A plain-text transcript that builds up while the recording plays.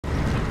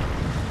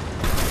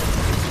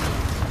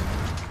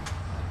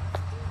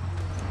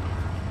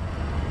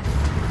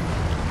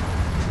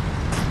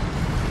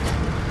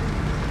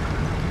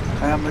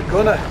I'm the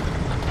gunner.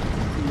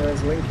 And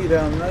there's Linky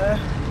down there.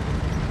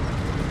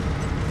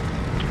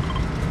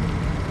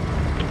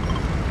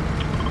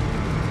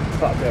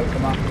 That'll be able to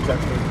come out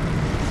exactly.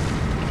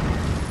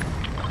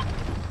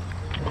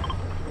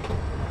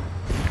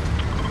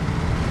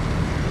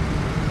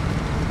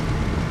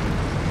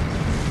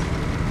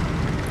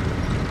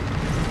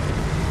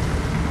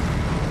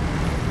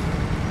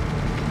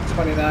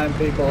 "29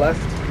 people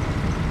left."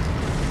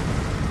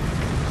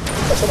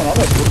 Got someone on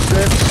this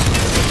footsteps.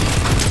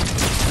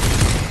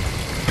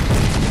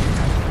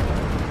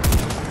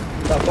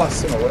 That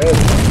blasts him away.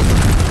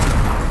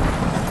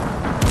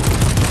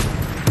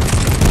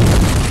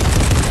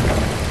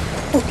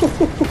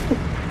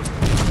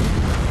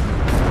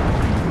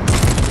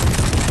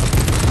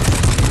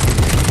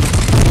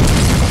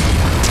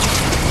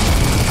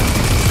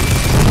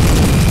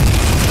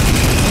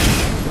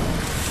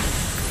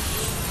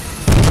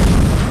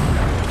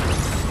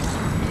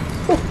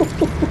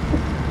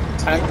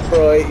 Tank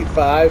Pro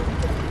 85.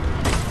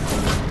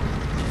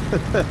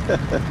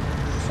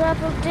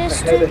 Travel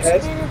distance.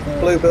 Ahead.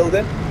 Blue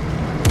building.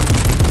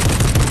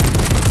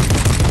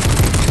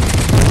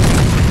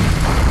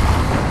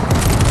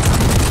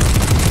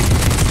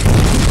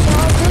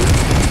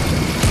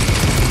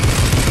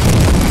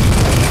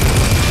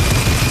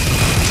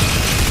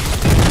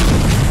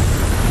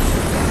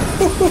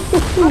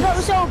 Oh, that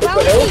was all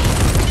bounty.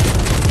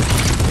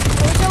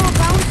 That was all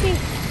bounty.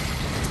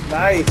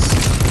 Nice.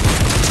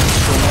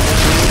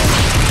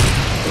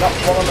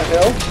 Knocked one on the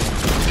hill.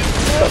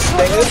 Got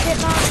stingers.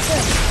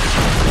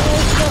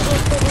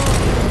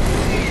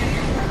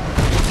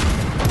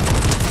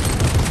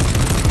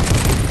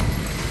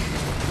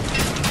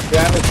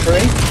 Behind the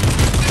tree.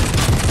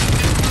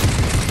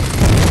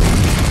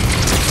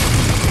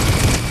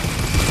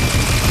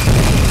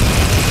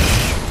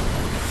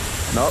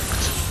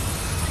 Knocked.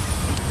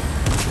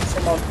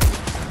 Someone.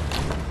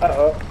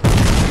 Uh-oh.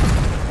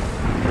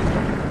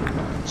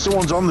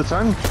 Someone's on the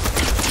tank.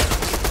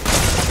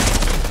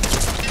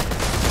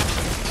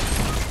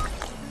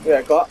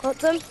 Yeah, got. Got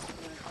them.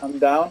 I'm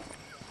down.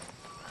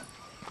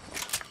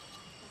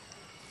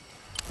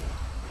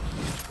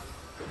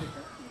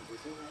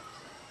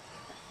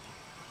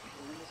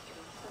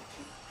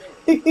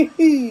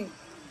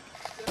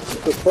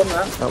 Good fun,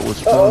 man. That was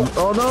fun.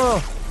 Oh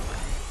no!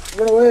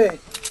 Run away.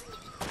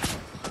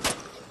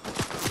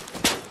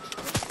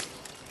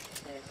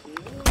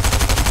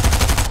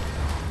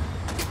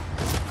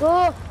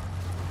 Go.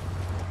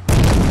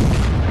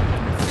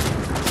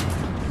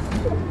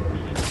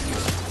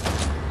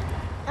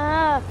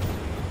 Ah.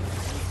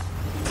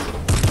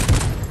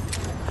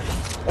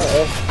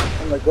 Uh-oh.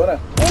 I'm the gunner.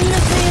 In the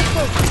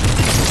vehicle.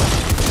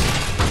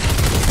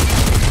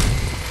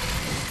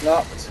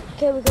 Knocked.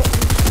 Okay, we got them.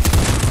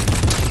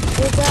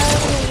 We're down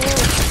on the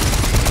road.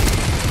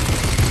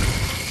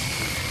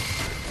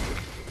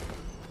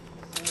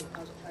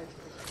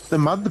 They're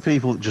mad, the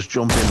people that just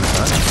jump in the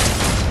tank.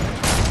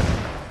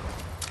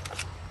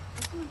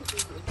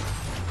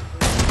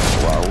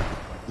 Wow.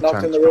 The Knocked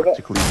in tank's the river.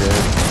 practically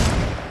dead.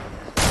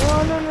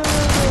 No, no, no, no,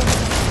 no.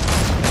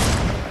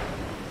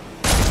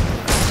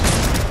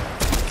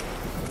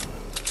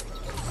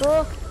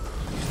 Go.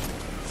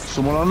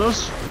 Someone on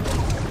us?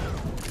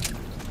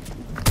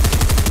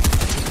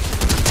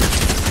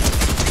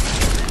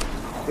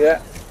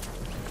 Yeah.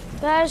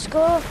 Guys,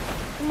 go.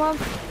 Come on.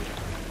 To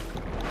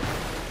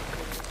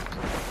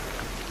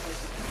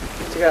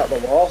get out the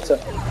water.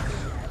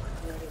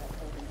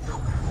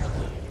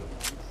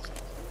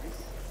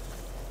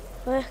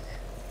 Quick.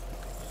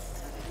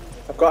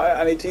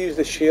 I need to use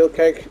the shield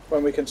keg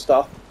when we can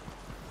stop.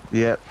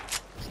 Yep.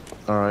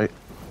 Alright.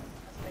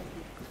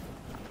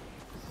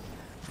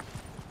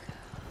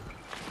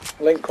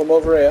 Link, come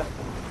over here.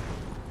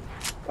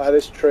 By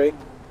this tree.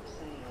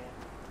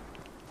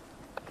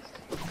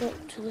 Go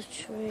to the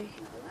tree.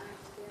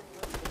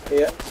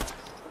 Here.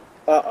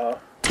 Uh-oh.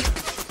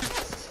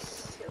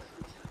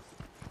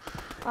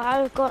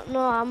 I've got no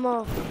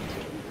ammo.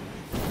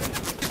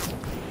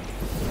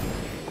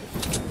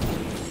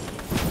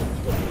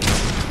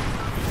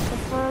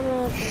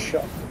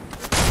 Shot.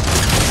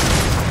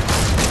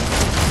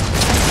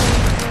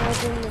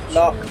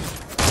 Knock.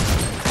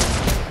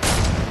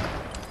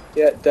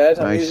 Yeah, dead.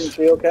 I'm Nice. using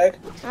shield keg.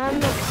 I'm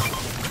not.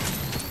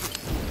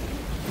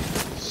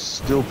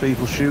 Still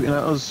people shooting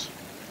at us.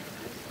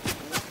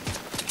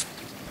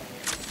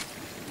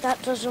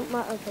 That doesn't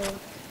matter though.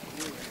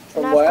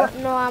 From And where? I've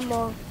got no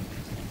ammo.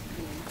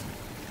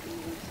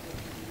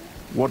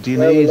 What do you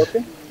Where are we need?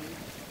 looking?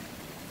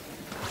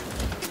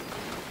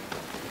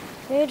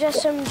 Need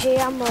SMG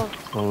ammo.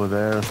 Over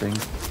there, I think.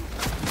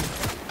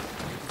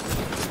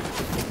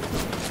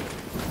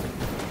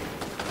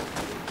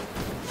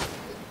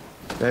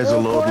 There's a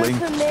load Going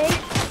link. for me.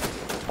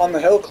 On the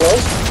hill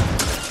close.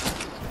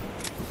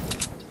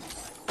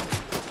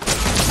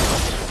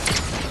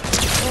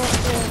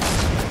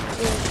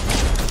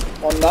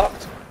 One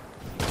knocked.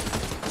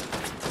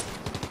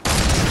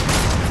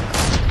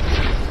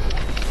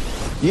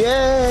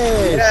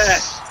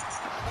 Yes!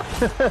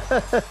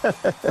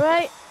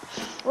 Right.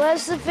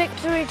 Where's the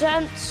victory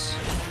dance?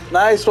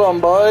 Nice one,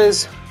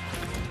 boys.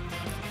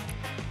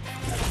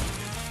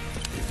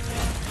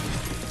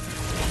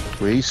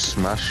 We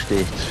smashed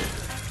it.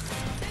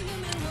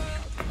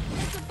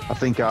 I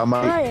think I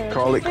might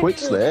call it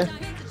quits there.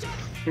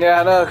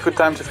 Yeah, I know. Good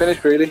time to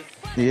finish, really.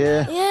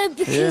 Yeah. Yeah,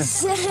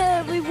 because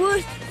we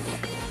would.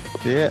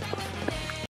 Yeah.